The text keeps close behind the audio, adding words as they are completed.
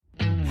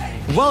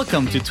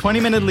Welcome to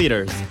 20-Minute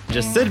Leaders.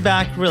 Just sit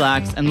back,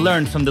 relax, and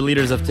learn from the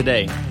leaders of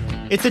today.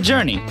 It's a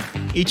journey.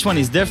 Each one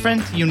is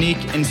different,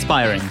 unique,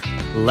 inspiring.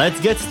 Let's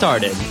get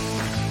started.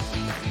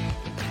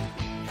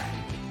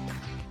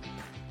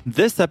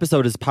 This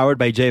episode is powered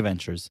by J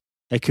Ventures,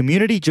 a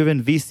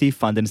community-driven VC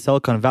fund in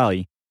Silicon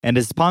Valley, and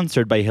is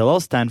sponsored by Hillel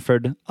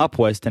Stanford,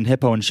 UpWest, and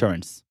Hippo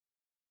Insurance.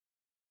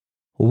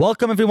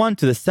 Welcome, everyone,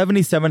 to the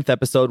 77th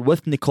episode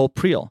with Nicole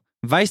Priel,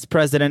 Vice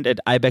President at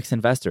IBEX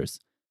Investors.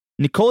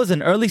 Nicole is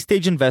an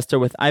early-stage investor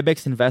with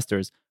IBEX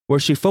Investors, where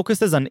she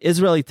focuses on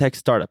Israeli tech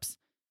startups.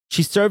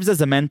 She serves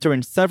as a mentor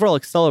in several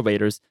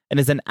accelerators and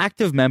is an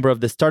active member of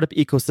the startup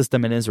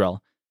ecosystem in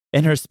Israel.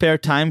 In her spare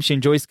time, she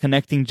enjoys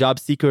connecting job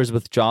seekers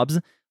with jobs,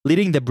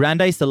 leading the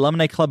Brandeis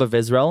Alumni Club of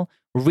Israel,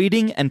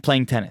 reading, and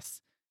playing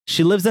tennis.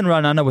 She lives in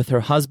Ra'anana with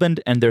her husband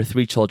and their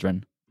 3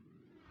 children.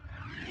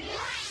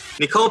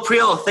 Nicole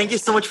Priel, thank you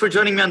so much for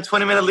joining me on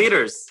 20-Minute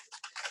Leaders.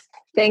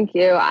 Thank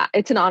you.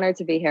 It's an honor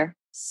to be here.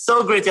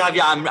 So great to have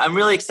you. I'm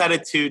really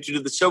excited to do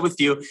the show with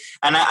you,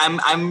 and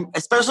I'm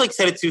especially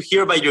excited to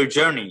hear about your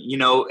journey.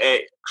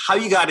 How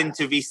you got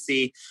into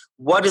VC.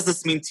 What does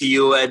this mean to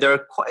you? There are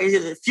quite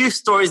a few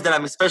stories that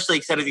I'm especially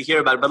excited to hear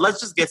about. But let's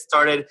just get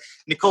started.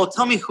 Nicole,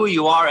 tell me who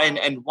you are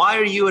and why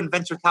are you in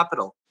venture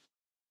capital?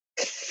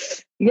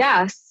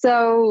 Yeah,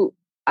 so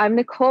I'm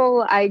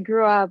Nicole. I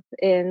grew up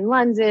in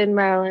London,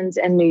 Maryland,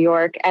 and New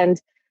York,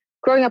 and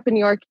growing up in New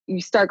York, you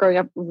start growing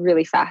up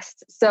really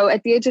fast. So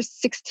at the age of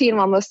 16,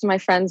 while most of my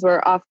friends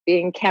were off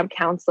being camp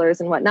counselors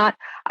and whatnot,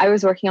 I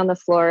was working on the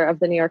floor of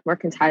the New York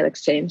Mercantile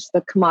Exchange,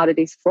 the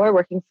commodities floor,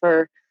 working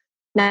for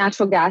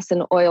natural gas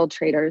and oil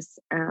traders.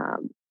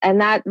 And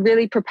that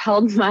really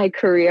propelled my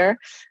career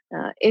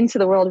into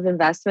the world of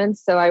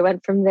investments. So I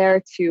went from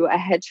there to a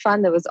hedge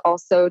fund that was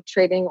also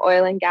trading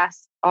oil and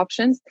gas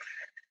options.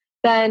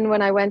 Then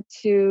when I went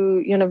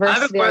to university...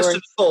 I have a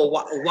question,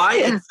 Nicole.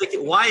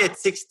 Why at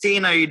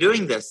 16 are you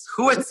doing this?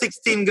 Who at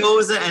 16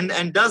 goes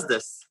and does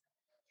this?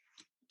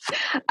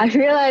 I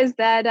realized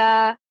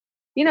that,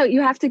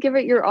 you have to give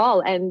it your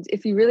all. And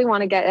if you really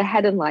want to get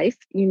ahead in life,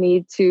 you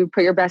need to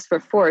put your best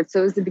foot forward.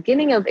 So it was the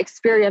beginning of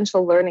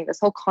experiential learning, this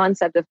whole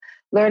concept of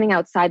learning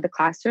outside the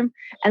classroom.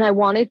 And I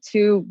wanted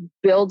to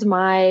build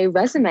my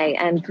resume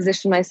and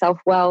position myself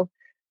well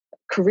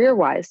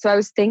career-wise. So I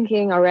was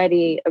thinking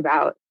already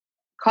about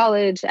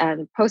college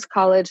and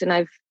post-college, and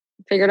I've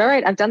figured, all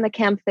right, I've done the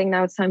camp thing.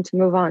 Now it's time to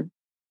move on.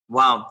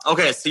 Wow.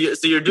 Okay, so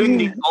you're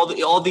doing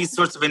all these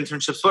sorts of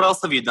internships. What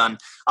else have you done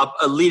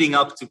leading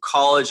up to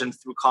college and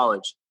through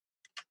college?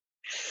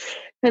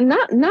 And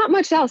not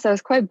much else. I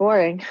was quite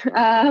boring.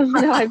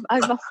 I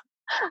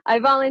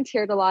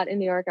volunteered a lot in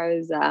New York.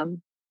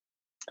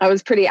 I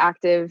was pretty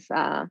active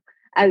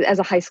as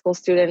a high school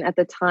student at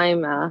the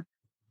time.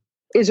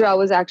 Israel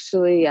was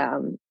actually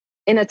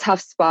in a tough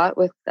spot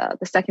with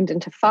the second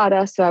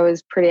intifada. So I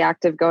was pretty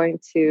active going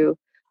to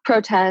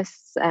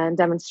protests and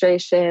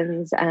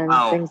demonstrations and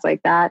things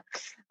like that.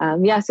 So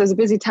it was a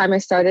busy time. I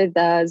started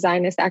the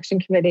Zionist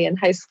Action Committee in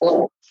high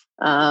school.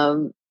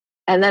 And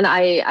then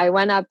I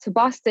went up to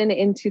Boston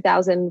in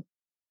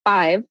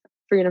 2005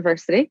 for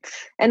university.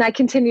 And I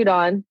continued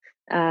on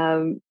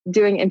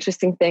doing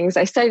interesting things.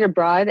 I studied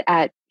abroad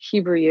at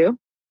Hebrew U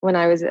when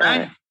I was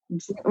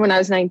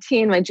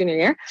 19, my junior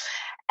year.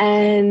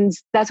 And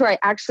that's where I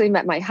actually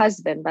met my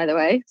husband, by the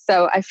way.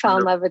 So I fell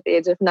in love at the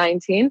age of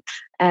 19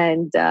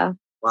 and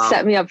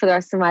set me up for the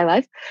rest of my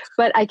life.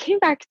 But I came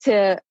back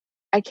to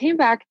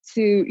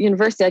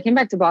university. I came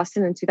back to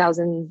Boston in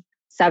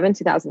 2007,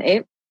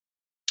 2008.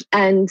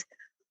 And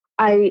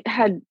I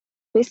had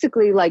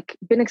basically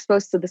been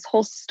exposed to this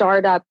whole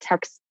startup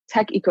tech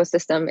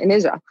ecosystem in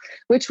Israel,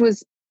 which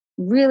was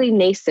really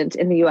nascent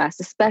in the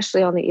US,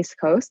 especially on the East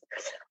Coast.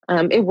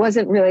 It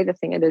wasn't really the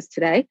thing it is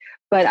today,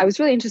 but I was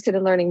really interested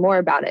in learning more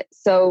about it.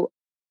 So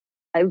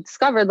I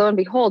discovered, lo and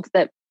behold,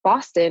 that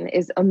Boston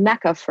is a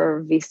mecca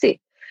for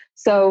VC.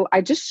 So I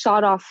just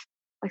shot off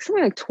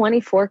something like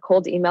 24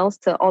 cold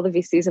emails to all the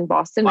VCs in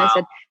Boston. Wow. I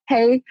said,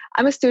 hey,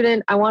 I'm a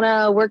student. I want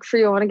to work for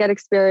you. I want to get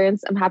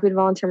experience. I'm happy to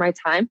volunteer my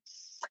time.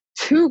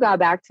 2 got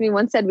back to me.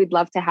 One said, we'd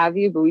love to have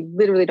you, but we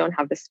literally don't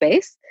have the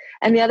space.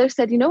 And the other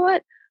said, you know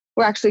what?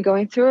 We're actually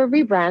going through a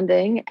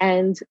rebranding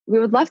and we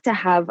would love to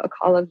have a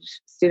college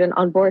student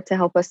on board to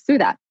help us through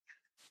that.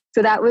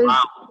 So that was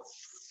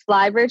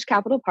Flybridge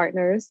Capital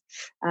Partners,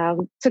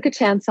 took a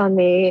chance on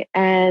me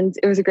and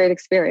it was a great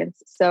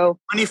experience. So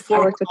 24 I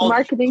worked with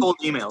marketing. Cold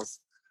emails.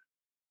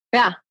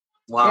 Yeah.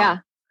 Wow. Yeah.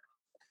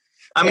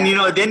 I mean,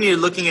 then you're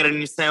looking at it and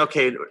you're saying,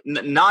 okay,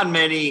 not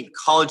many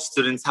college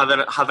students have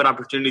an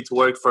opportunity to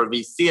work for a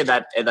VC at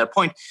that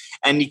point.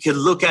 And you could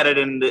look at it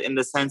in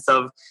the sense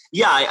of,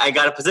 I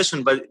got a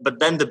position, but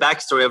then the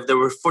backstory of there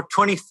were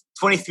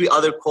 23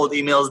 other cold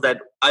emails that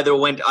either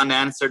went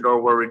unanswered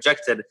or were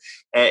rejected.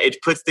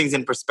 It puts things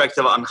in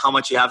perspective on how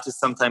much you have to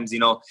sometimes,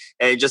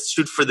 just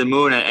shoot for the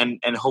moon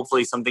and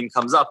hopefully something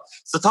comes up.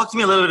 So talk to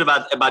me a little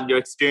bit about your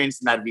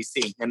experience in that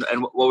VC and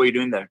what were you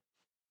doing there?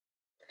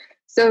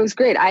 So it was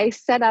great. I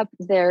set up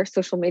their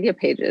social media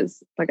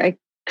pages. I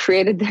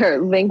created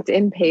their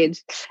LinkedIn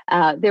page.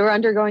 They were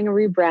undergoing a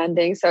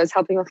rebranding, so I was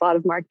helping with a lot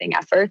of marketing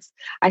efforts.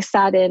 I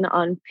sat in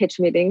on pitch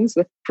meetings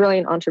with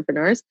brilliant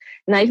entrepreneurs,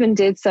 and I even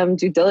did some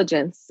due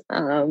diligence.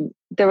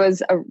 There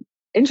was an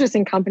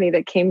interesting company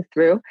that came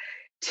through.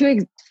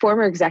 Two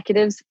former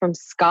executives from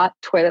Scott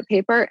Toilet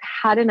Paper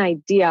had an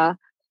idea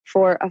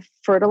for a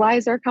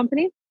fertilizer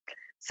company.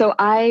 So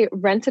I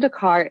rented a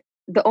car.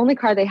 The only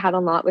car they had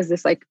on lot was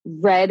this like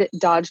red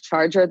Dodge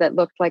Charger that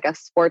looked like a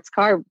sports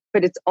car,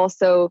 but it's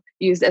also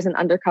used as an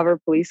undercover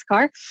police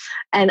car.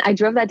 And I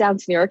drove that down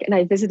to New York, and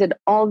I visited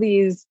all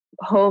these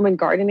home and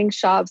gardening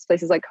shops,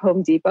 places like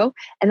Home Depot.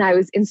 And I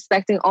was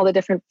inspecting all the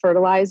different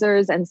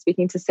fertilizers and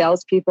speaking to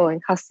salespeople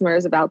and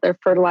customers about their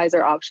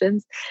fertilizer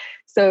options.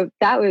 So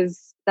that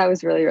was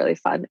really, really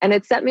fun. And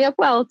it set me up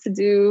well to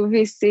do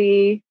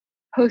VC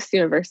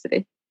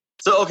post-university.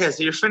 So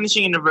you're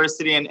finishing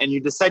university and you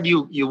decide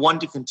you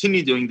want to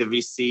continue doing the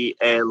VC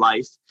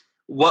life.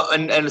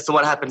 So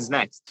what happens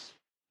next?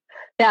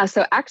 Yeah,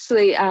 so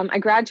actually I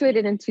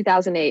graduated in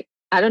 2008.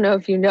 I don't know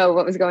if you know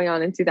what was going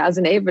on in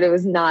 2008, but it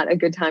was not a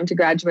good time to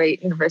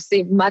graduate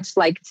university. Much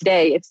like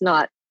today, it's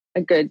not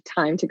a good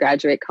time to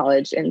graduate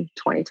college in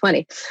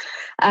 2020.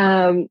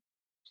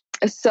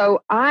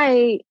 So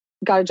I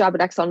got a job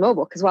at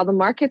ExxonMobil because while the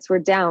markets were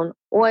down,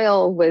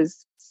 oil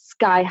was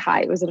sky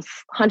high. It was at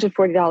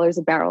 $140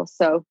 a barrel.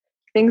 So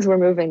things were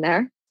moving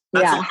there.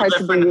 That's hard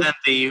different than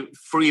the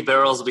free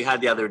barrels we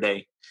had the other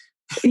day.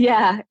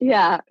 Yeah.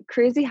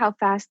 Crazy how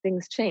fast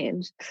things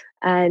change.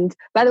 And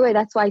by the way,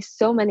 that's why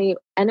so many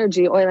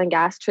energy, oil and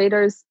gas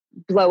traders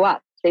blow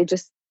up.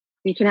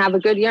 You can have a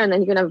good year and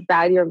then you can have a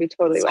bad year and be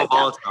totally wiped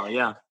out.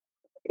 Yeah.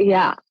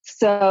 Yeah.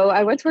 So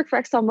I went to work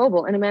for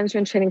ExxonMobil in a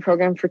management training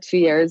program for 2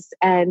 years.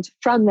 And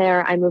from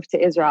there, I moved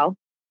to Israel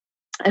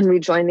and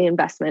rejoined the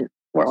investment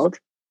world.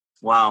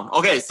 Wow.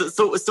 Okay.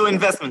 So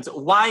investments.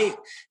 Why,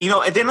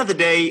 at the end of the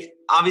day,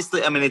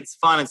 obviously, I mean, it's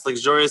fun, it's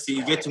luxurious.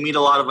 You get to meet a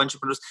lot of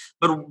entrepreneurs,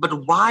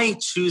 but why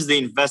choose the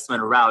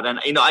investment route? And,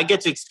 I get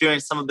to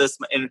experience some of this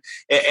in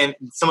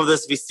some of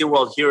this VC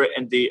world here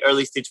in the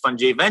early stage fund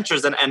J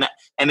Ventures. And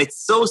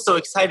it's so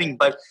exciting,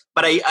 but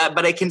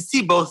I can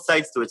see both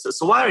sides to it.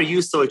 So why are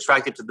you so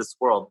attracted to this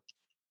world?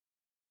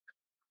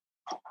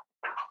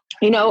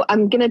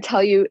 I'm going to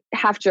tell you,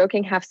 half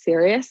joking, half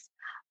serious.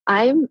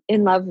 I'm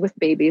in love with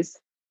babies.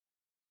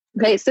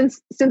 Okay, since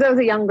I was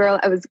a young girl,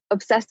 I was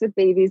obsessed with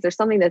babies. There's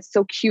something that's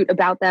so cute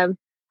about them.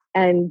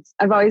 And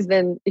I've always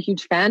been a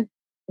huge fan.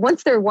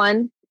 Once they're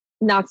one,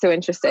 not so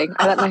interesting.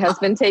 I let my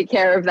husband take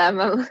care of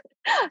them.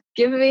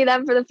 Give me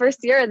them for the first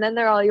year and then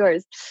they're all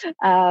yours.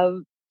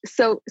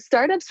 So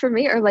startups for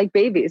me are like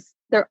babies.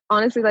 They're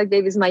honestly like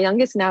babies. My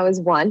youngest now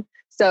is 1.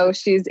 So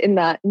she's in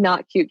the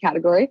not cute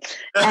category.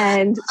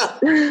 And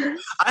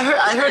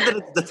I heard that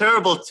it's the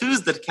terrible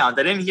 2s that count.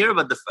 I didn't hear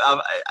about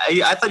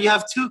I thought you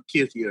have 2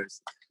 cute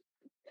years.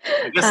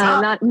 I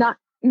guess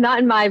not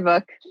in my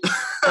book.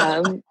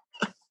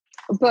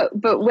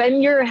 But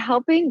when you're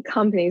helping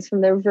companies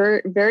from their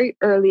very, very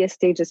earliest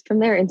stages, from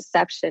their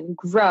inception,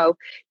 grow,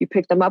 you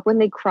pick them up when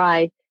they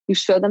cry, you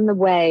show them the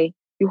way,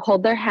 you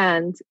hold their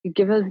hand, you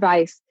give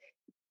advice,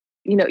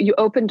 you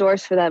open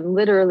doors for them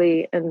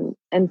literally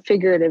and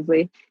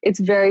figuratively. It's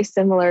very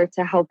similar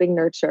to helping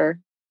nurture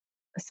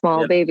a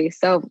small baby.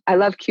 So I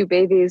love cute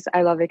babies.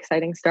 I love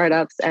exciting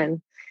startups.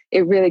 And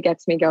it really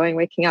gets me going,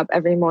 waking up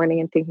every morning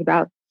and thinking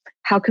about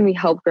how can we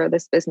help grow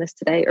this business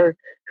today? Or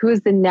who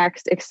is the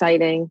next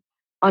exciting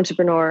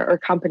entrepreneur or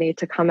company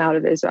to come out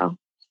of Israel?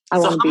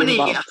 How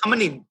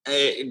many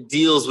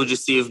deals would you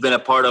say you've been a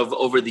part of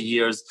over the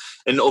years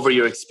and over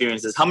your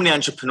experiences? How many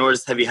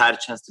entrepreneurs have you had a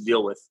chance to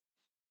deal with?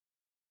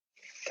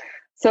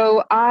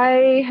 So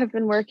I have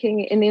been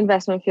working in the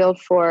investment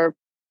field for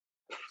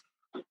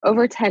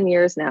over 10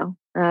 years now.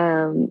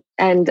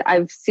 And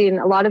I've seen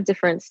a lot of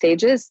different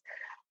stages,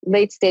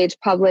 late stage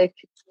public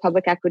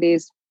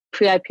equities,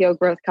 pre-IPO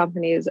growth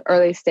companies,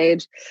 early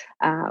stage.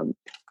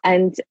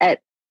 And at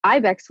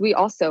IBEX,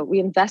 we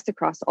invest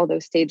across all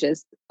those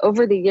stages.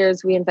 Over the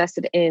years, we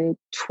invested in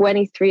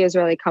 23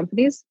 Israeli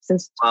companies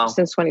since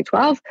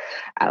 2012.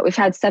 We've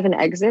had 7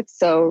 exits,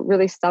 so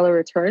really stellar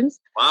returns.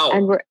 Wow.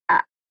 And we're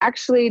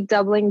actually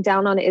doubling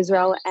down on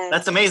Israel. And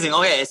that's amazing.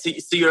 Okay,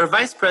 so you're a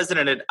vice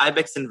president at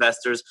IBEX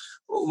Investors.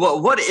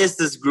 What is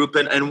this group,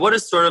 and what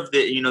is sort of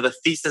the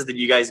thesis that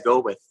you guys go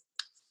with?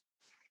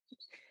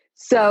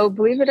 So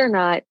believe it or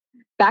not,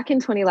 back in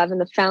 2011,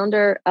 the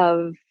founder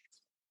of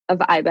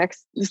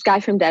IBEX, this guy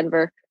from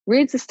Denver,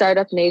 reads the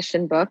Startup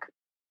Nation book,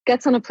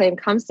 gets on a plane,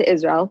 comes to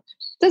Israel,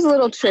 does a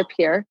little trip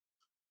here,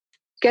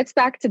 gets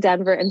back to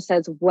Denver and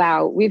says,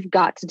 wow, we've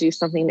got to do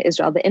something in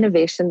Israel. The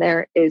innovation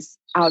there is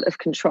out of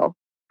control.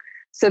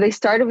 So they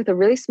started with a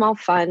really small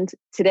fund.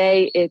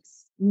 Today,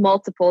 it's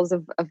multiples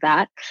of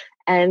that.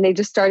 And they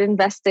just started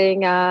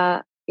investing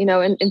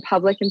in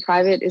public and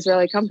private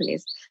Israeli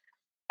companies.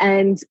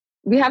 And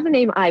we have the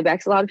name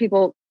IBEX. A lot of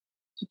people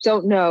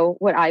don't know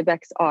what IBEX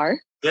are,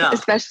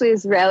 especially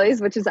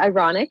Israelis, which is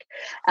ironic.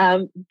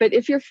 But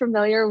if you're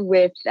familiar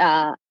with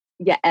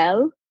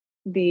Yael,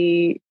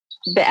 the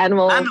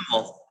animal.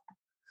 Animal.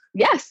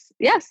 Yes.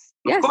 Yes,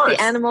 Of yes. course.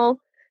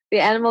 The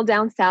animal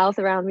down south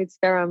around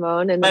Mitzpe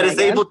Ramon and that is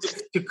able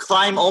to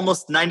climb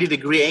almost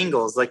 90-degree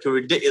angles, like a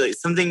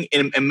ridiculous something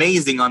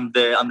amazing on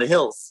the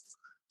hills.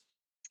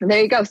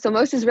 There you go. So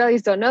most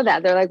Israelis don't know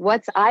that. They're like,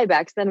 "What's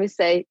ibex?" Then we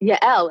say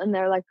Yael, and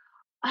they're like,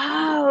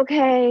 "Oh,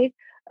 okay,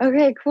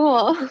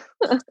 cool."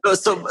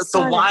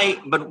 So why?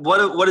 But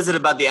what is it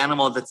about the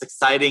animal that's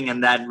exciting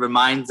and that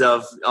reminds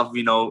of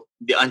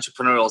the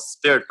entrepreneurial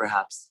spirit,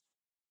 perhaps?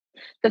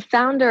 The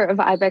founder of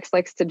Ibex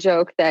likes to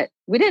joke that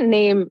we didn't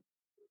name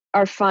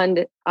our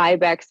fund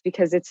Ibex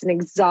because it's an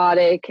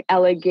exotic,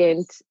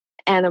 elegant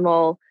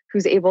animal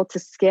who's able to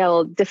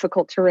scale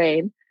difficult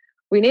terrain.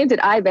 We named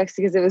it Ibex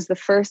because it was the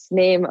first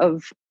name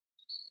of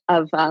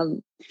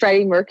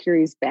Freddie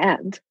Mercury's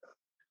band.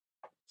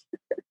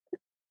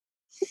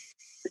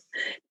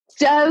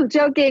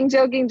 Joking.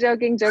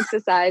 Jokes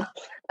aside.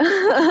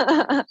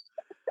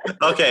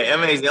 Okay,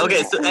 amazing.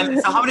 Okay, so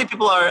how many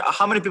people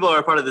are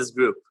a part of this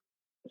group?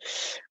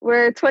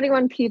 We're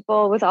 21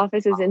 people with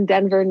offices in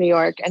Denver, New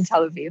York, and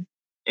Tel Aviv.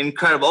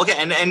 Incredible. Okay,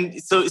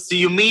 and so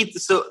you meet.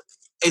 So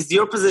is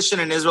your position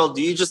in Israel?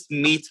 Do you just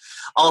meet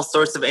all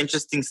sorts of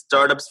interesting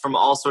startups from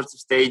all sorts of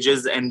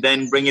stages, and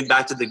then bring it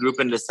back to the group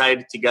and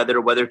decide together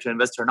whether to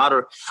invest or not,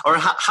 or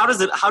how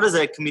does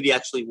a committee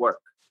actually work?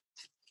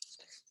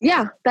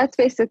 Yeah, that's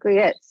basically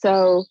it.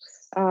 So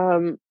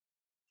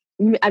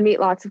I meet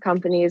lots of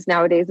companies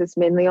nowadays. It's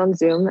mainly on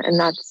Zoom, and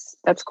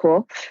that's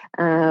cool.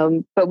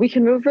 But we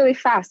can move really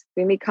fast.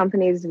 We meet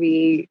companies.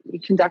 We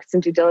conduct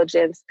some due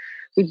diligence.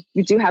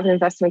 We do have an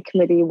investment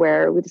committee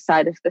where we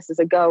decide if this is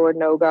a go or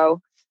no go.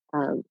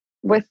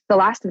 With the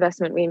last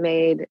investment we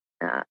made,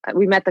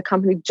 we met the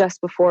company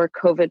just before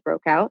COVID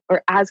broke out,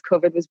 or as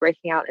COVID was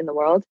breaking out in the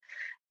world,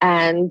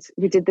 and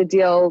we did the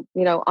deal,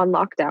 on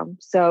lockdown.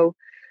 So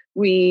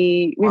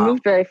we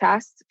moved very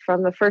fast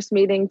from the first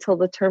meeting till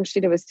the term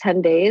sheet. It was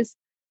 10 days.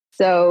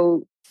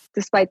 So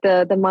despite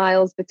the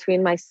miles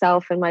between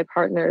myself and my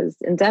partners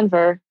in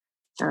Denver,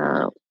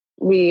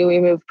 we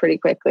moved pretty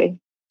quickly.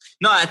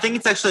 No, I think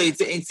it's actually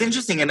it's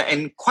interesting,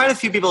 and quite a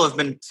few people have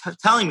been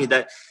telling me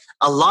that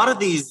a lot of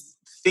these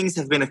things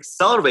have been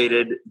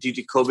accelerated due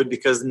to COVID,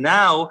 because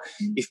now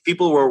if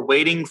people were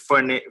waiting for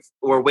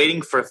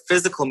a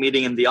physical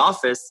meeting in the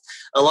office,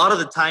 a lot of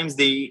the times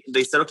they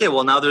said, okay,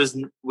 well, now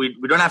we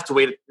don't have to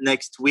wait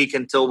next week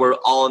until we're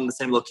all in the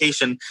same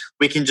location.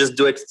 We can just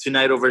do it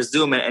tonight over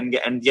Zoom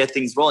and get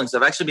things rolling. So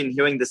I've actually been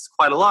hearing this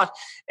quite a lot.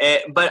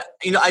 But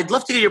I'd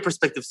love to get your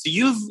perspective. So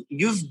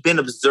you've been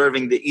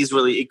observing the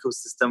Israeli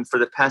ecosystem for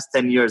the past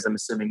 10 years, I'm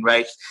assuming,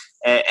 right?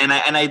 And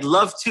I'd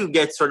love to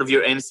get sort of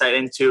your insight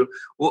into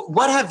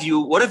what have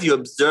you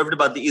observed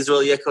about the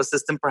Israeli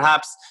ecosystem,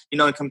 perhaps in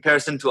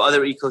comparison to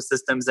other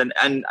ecosystems. And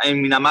I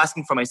mean, I'm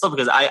asking for myself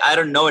because I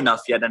don't know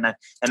enough yet, and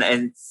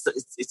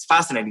it's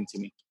fascinating to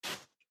me.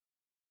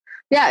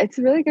 Yeah, it's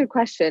a really good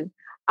question.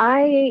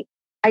 I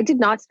did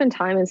not spend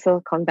time in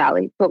Silicon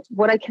Valley, but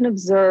what I can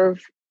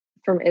observe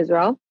from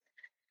Israel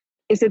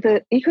is that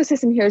the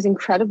ecosystem here is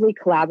incredibly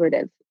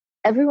collaborative.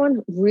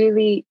 Everyone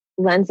really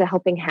lends a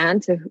helping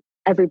hand to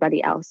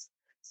everybody else.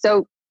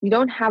 So you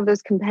don't have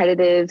those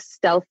competitive,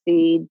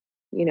 stealthy,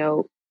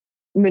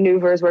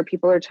 maneuvers where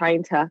people are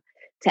trying to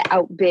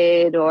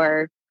outbid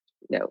or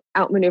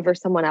outmaneuver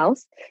someone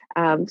else.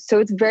 So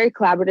it's very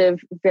collaborative,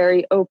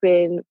 very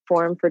open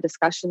forum for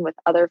discussion with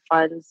other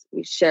funds.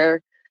 We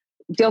share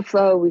deal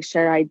flow, we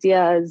share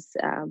ideas.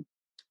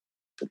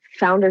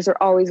 Founders are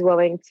always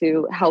willing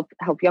to help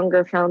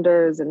younger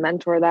founders and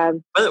mentor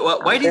them.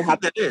 Why do you think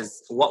that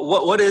is?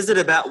 What is it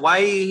about?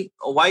 Why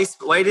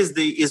does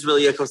the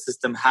Israeli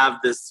ecosystem have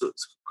this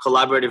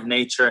collaborative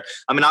nature?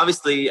 I mean,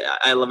 obviously,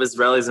 I love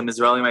Israelis. I'm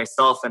Israeli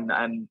myself, and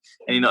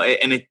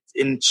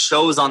it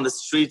shows on the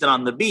street and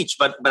on the beach.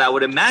 But I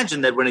would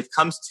imagine that when it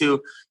comes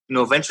to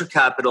venture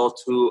capital,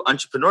 to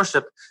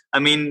entrepreneurship, I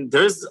mean,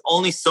 there's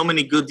only so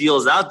many good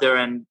deals out there,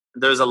 and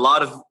there's a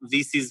lot of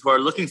VCs who are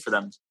looking for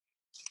them.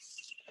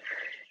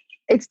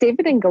 It's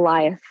David and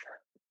Goliath.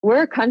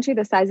 We're a country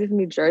the size of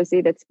New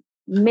Jersey that's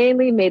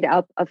mainly made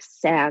up of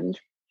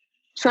sand,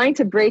 trying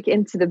to break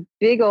into the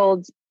big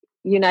old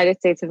United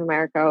States of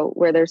America,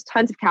 where there's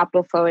tons of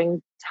capital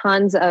flowing,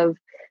 tons of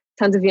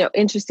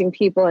interesting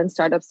people and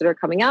startups that are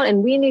coming out,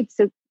 and we need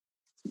to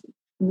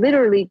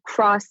literally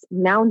cross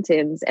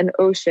mountains and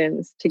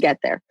oceans to get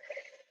there.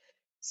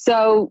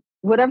 So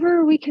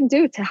whatever we can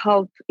do to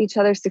help each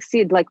other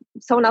succeed, like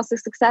someone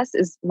else's success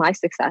is my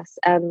success,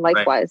 and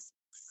likewise. Right.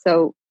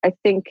 So I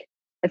think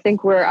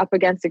we're up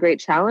against a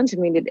great challenge,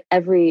 and we need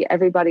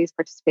everybody's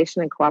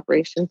participation and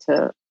cooperation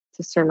to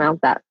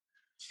surmount that.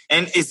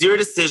 And is your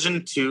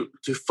decision to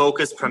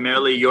focus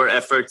primarily your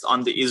efforts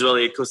on the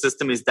Israeli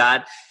ecosystem, is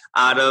that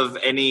out of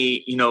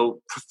any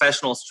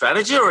professional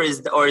strategy, or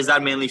is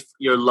that mainly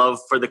your love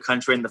for the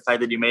country and the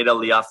fact that you made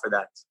Aliyah for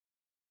that?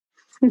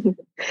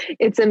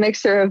 It's a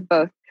mixture of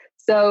both.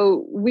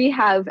 So we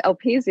have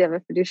LPs, we have a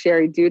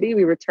fiduciary duty.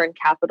 We return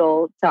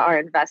capital to our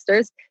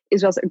investors.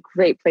 Israel's a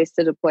great place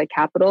to deploy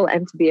capital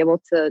and to be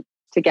able to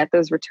get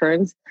those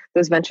returns,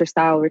 those venture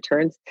style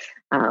returns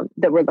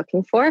that we're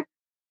looking for.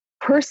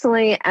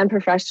 personally and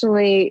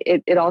professionally,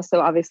 it also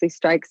obviously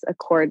strikes a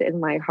chord in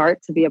my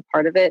heart to be a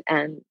part of it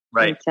and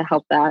to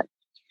help that.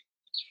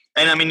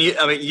 And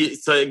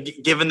so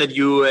given that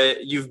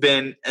you've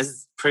been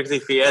as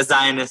practically a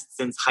Zionist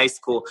since high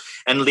school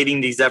and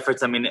leading these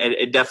efforts,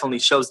 it definitely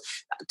shows.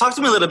 Talk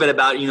to me a little bit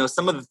about,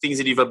 some of the things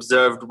that you've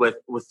observed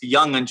with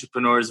young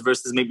entrepreneurs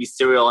versus maybe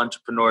serial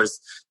entrepreneurs.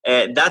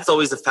 That's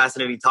always a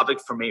fascinating topic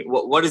for me.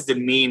 What does it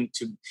mean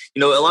to,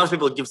 a lot of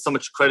people give so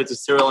much credit to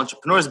serial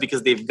entrepreneurs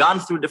because they've gone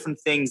through different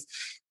things.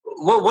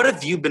 What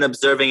have you been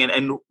observing,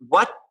 and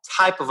what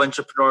type of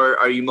entrepreneur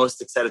are you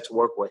most excited to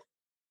work with?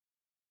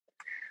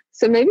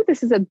 So maybe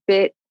this is a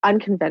bit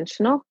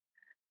unconventional,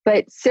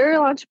 but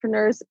serial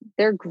entrepreneurs,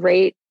 they're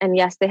great. And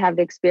yes, they have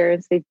the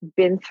experience. They've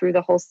been through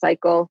the whole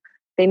cycle.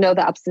 They know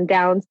the ups and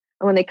downs.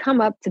 And when they come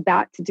up to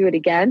bat to do it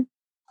again,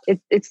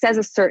 it says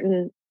a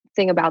certain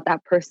thing about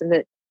that person,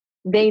 that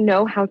they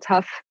know how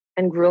tough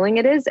and grueling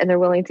it is, and they're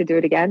willing to do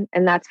it again.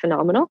 And that's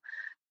phenomenal.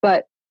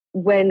 But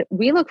when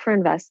we look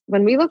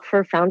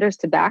for founders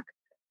to back,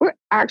 we're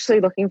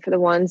actually looking for the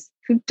ones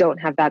who don't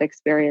have that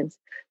experience,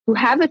 who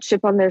have a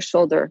chip on their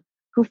shoulder,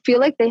 who feel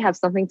like they have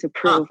something to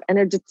prove and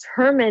are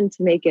determined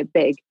to make it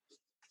big.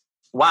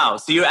 Wow.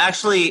 So you're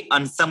actually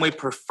in some way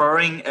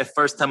preferring a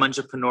first-time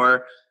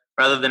entrepreneur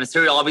rather than a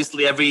serial.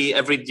 Obviously,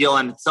 every deal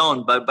on its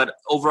own, but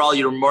overall,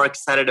 you're more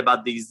excited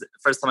about these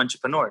first-time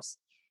entrepreneurs.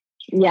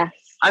 Yes.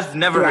 I've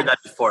never heard that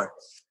before.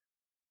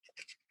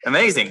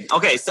 Amazing.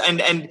 Okay. So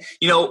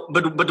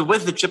but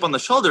with the chip on the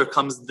shoulder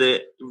comes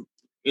the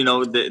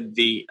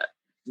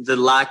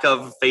lack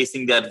of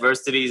facing the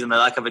adversities and the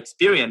lack of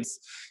experience.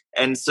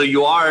 And so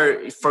you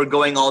are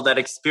forgoing all that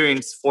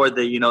experience for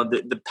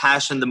the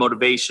passion, the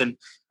motivation,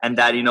 and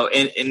that,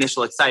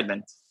 initial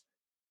excitement.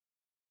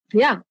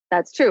 Yeah,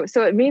 that's true.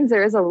 So it means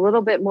there is a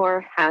little bit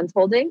more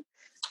hand-holding,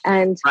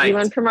 and we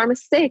learn from our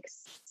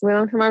mistakes.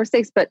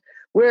 But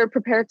we're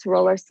prepared to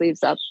roll our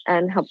sleeves up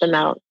and help them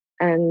out.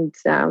 And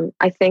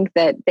I think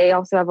that they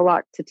also have a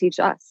lot to teach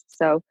us.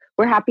 So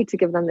we're happy to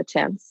give them the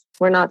chance.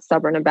 We're not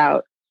stubborn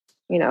about,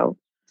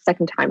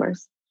 second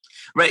timers.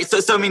 Right. So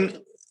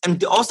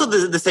and also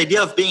this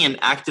idea of being an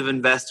active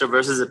investor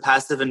versus a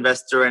passive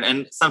investor,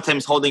 and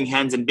sometimes holding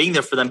hands and being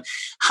there for them.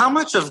 How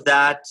much of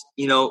that,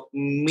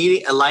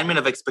 meeting alignment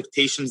of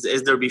expectations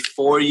is there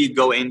before you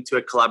go into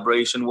a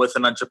collaboration with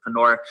an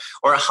entrepreneur?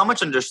 Or how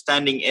much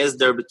understanding is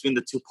there between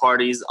the two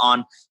parties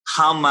on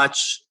how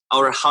much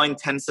or how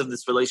intensive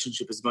this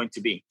relationship is going to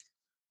be?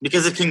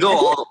 Because it can go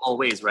all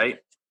ways, right?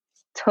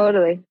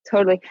 Totally.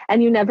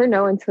 And you never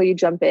know until you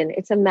jump in.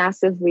 It's a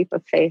massive leap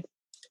of faith.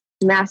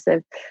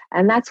 Massive.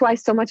 And that's why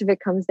so much of it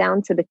comes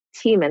down to the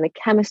team and the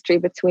chemistry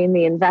between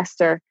the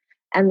investor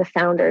and the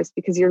founders,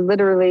 because you're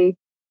literally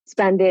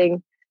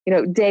spending,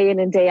 day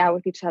in and day out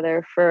with each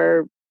other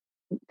for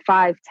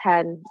 5,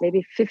 10,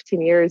 maybe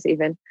 15 years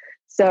even.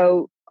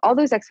 So all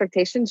those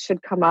expectations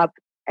should come up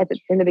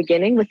in the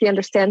beginning with the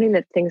understanding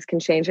that things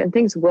can change and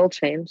things will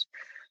change.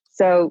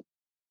 So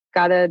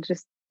gotta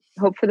just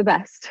hope for the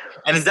best.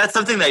 And is that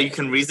something that you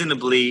can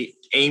reasonably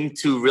aim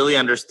to really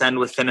understand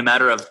within a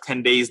matter of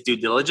 10 days due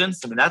diligence?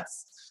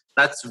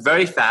 That's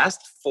very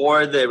fast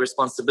for the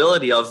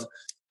responsibility of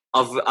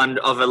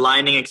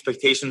aligning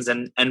expectations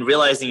and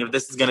realizing if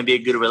this is going to be a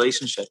good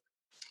relationship.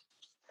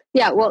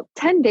 Yeah, well,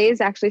 10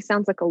 days actually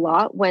sounds like a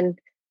lot. When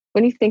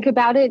you think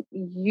about it,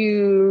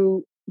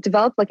 you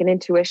develop like an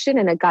intuition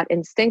and a gut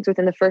instinct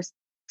within the first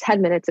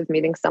 10 minutes of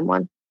meeting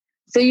someone.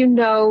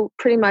 So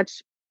pretty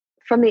much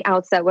from the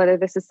outset whether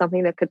this is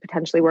something that could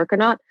potentially work or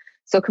not.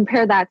 So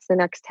compare that to the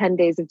next 10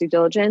 days of due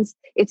diligence.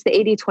 It's the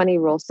 80-20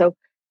 rule. So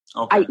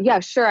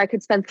I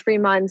could spend 3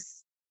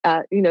 months,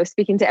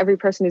 speaking to every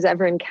person who's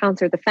ever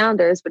encountered the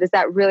founders, but is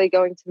that really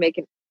going to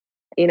make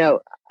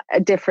a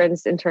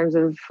difference in terms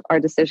of our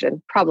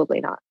decision?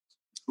 Probably not.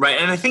 Right.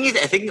 And I think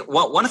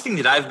one thing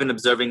that I've been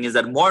observing is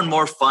that more and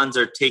more funds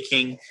are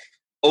taking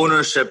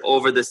ownership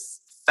over this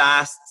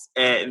fast,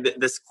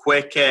 this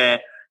quick,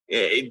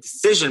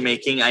 decision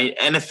making.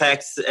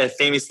 NFX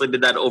famously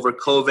did that over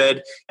COVID,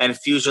 and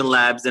Fusion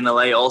Labs in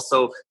LA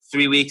also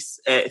 3 weeks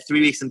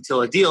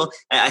until a deal.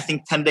 I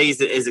think 10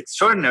 days is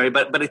extraordinary,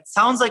 but it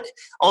sounds like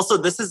also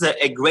this is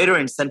a greater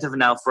incentive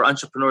now for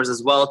entrepreneurs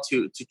as well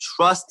to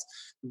trust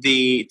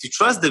the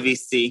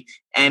VC.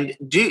 And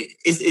do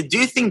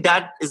you think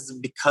that is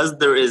because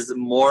there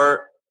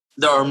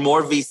are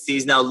more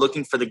VCs now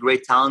looking for the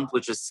great talent,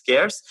 which is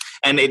scarce,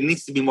 and it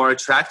needs to be more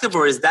attractive?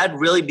 Or is that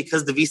really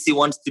because the VC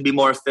wants to be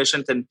more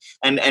efficient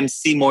and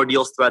see more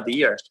deals throughout the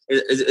year?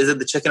 Is it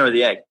the chicken or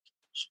the egg?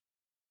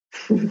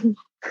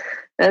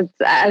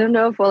 I don't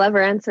know if we'll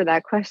ever answer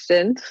that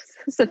question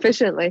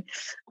sufficiently.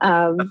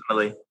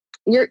 Definitely.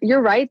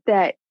 You're right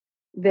that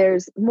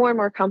there's more and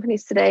more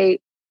companies today.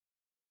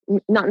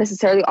 Not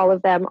necessarily all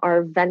of them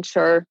are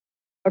venture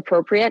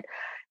appropriate.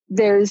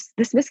 There's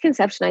this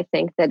misconception, I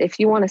think, that if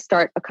you want to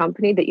start a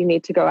company that you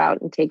need to go out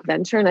and take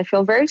venture. And I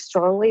feel very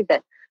strongly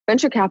that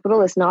venture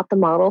capital is not the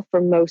model for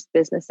most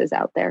businesses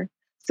out there.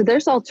 So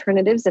there's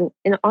alternatives, and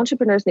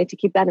entrepreneurs need to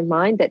keep that in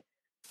mind, that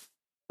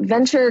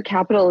venture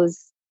capital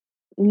is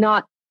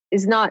not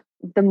is not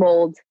the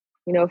mold,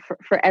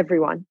 for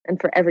everyone and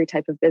for every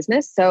type of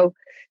business. So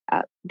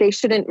they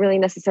shouldn't really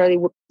necessarily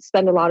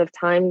spend a lot of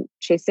time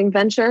chasing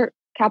venture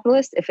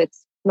capitalists if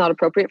it's not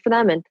appropriate for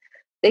them. And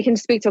they can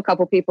speak to a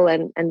couple people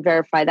and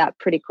verify that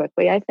pretty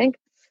quickly, I think.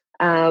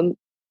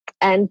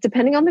 And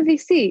depending on the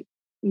VC,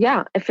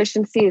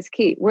 efficiency is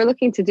key. We're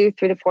looking to do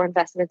 3 to 4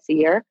 investments a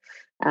year.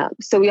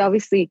 So we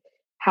obviously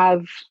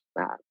have,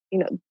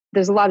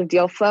 there's a lot of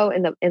deal flow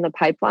in the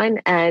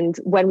pipeline. And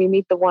when we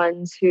meet the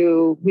ones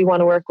who we want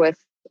to work with,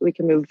 we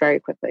can move very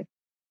quickly.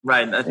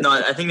 Right. No,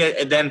 I think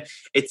that then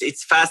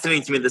it's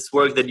fascinating to me, this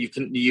work that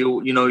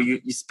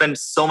you spend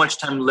so much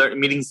time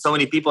meeting so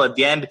many people. At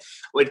the end,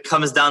 what it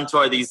comes down to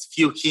are these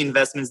few key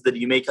investments that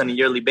you make on a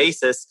yearly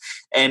basis.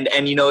 And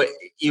when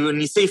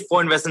you say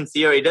 4 investments a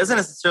year, it doesn't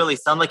necessarily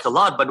sound like a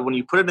lot, but when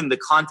you put it in the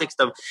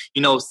context of,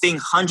 seeing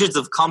hundreds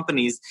of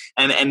companies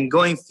and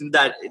going through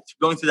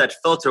that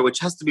filter, which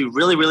has to be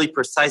really, really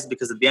precise,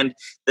 because at the end,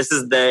 this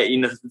is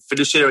the,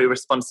 fiduciary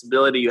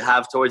responsibility you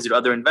have towards your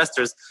other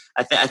investors.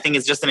 I think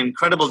it's just an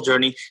incredible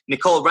journey.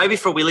 Nicole, right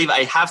before we leave,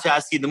 I have to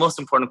ask you the most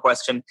important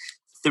question.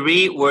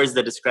 3 words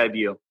that describe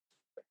you.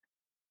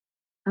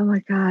 Oh my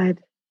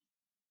God.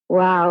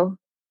 Wow.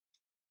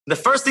 The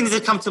first things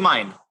that come to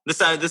mind.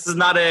 This is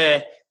not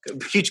a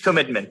huge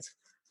commitment.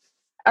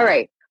 All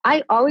right.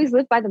 I always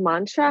live by the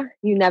mantra,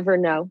 you never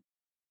know.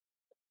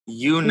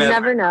 You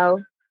never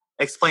know.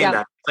 Explain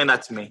that. Explain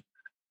that to me.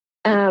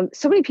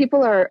 So many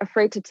people are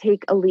afraid to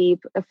take a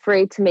leap,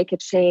 afraid to make a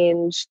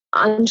change,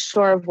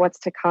 unsure of what's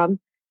to come.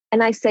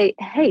 And I say,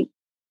 hey,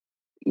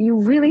 you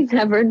really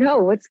never know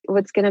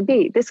what's going to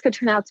be. This could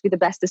turn out to be the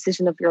best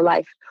decision of your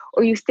life.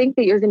 Or you think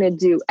that you're going to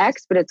do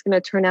X, but it's going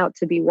to turn out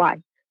to be Y.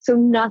 So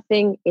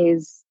nothing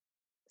is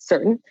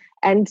certain.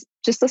 And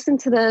just listen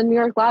to the New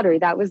York Lottery.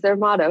 That was their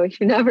motto.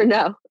 You never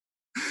know.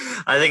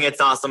 I think it's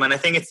awesome. And I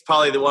think it's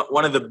probably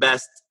one of the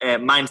best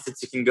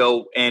mindsets you can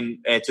go in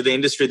to the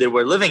industry that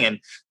we're living in,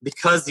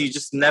 because you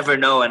just never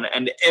know.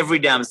 And every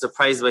day I'm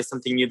surprised by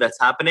something new that's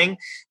happening.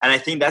 And I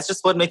think that's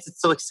just what makes it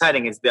so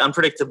exciting. It's the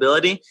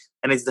unpredictability.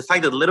 And it's the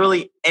fact that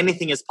literally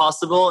anything is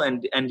possible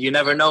and you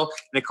never know.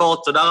 Nicole,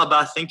 toda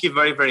rabah. Thank you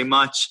very, very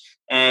much.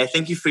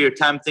 Thank you for your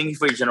time. Thank you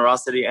for your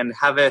generosity, and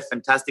have a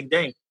fantastic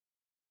day.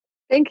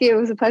 Thank you. It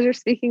was a pleasure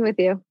speaking with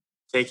you.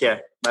 Take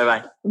care.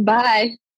 Bye-bye. Bye.